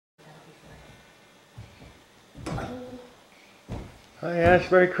Hi Ash,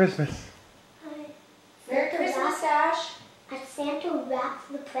 Merry Christmas. Hi. Merry Christmas, Ash. Santa wraps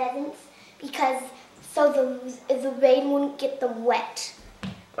the presents because so the rain won't get them wet.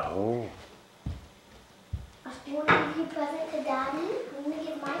 Oh. Do you want to give your present to Daddy? I'm going to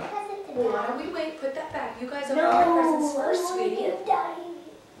give my present to Daddy. Why don't we wait? Put that back. You guys open your presents first, sweetie. Daddy.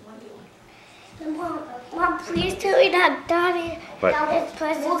 Mom, please tell me that Daddy. What?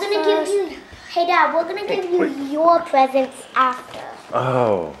 We're gonna give you. Hey Dad, we're gonna give you your presents after.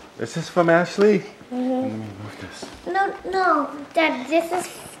 Oh, is this from Ashley? Let me move this. No, Dad, this is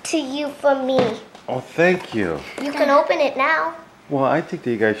to you from me. Oh, thank you. You can open it now. Well, I think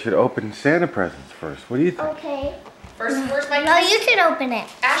that you guys should open Santa presents first. What do you think? Okay. First, my No, you can open it.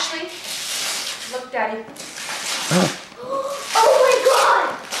 Ashley, look, Daddy. Oh my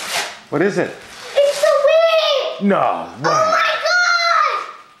God! What is it? It's a Wii! No way. Oh my God!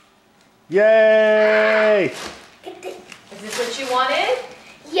 Yay! Is this what you wanted?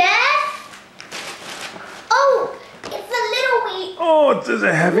 Yes? Oh, it's a little Wii. Oh, is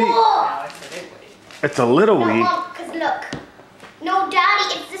it heavy? Whoa. No, it's a big one. It's a little No, Wii. Mom, because look. No,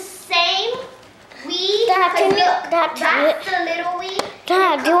 Daddy, it's the same Wii. Dad, can you- Look, Dad, that's the little Wii.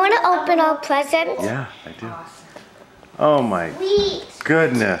 Dad, do you want to open our presents? Yeah, I do. Awesome. Oh my Wii.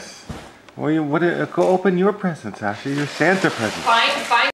 goodness. Well, go open your presents, Ashley. Your Santa presents. Fine.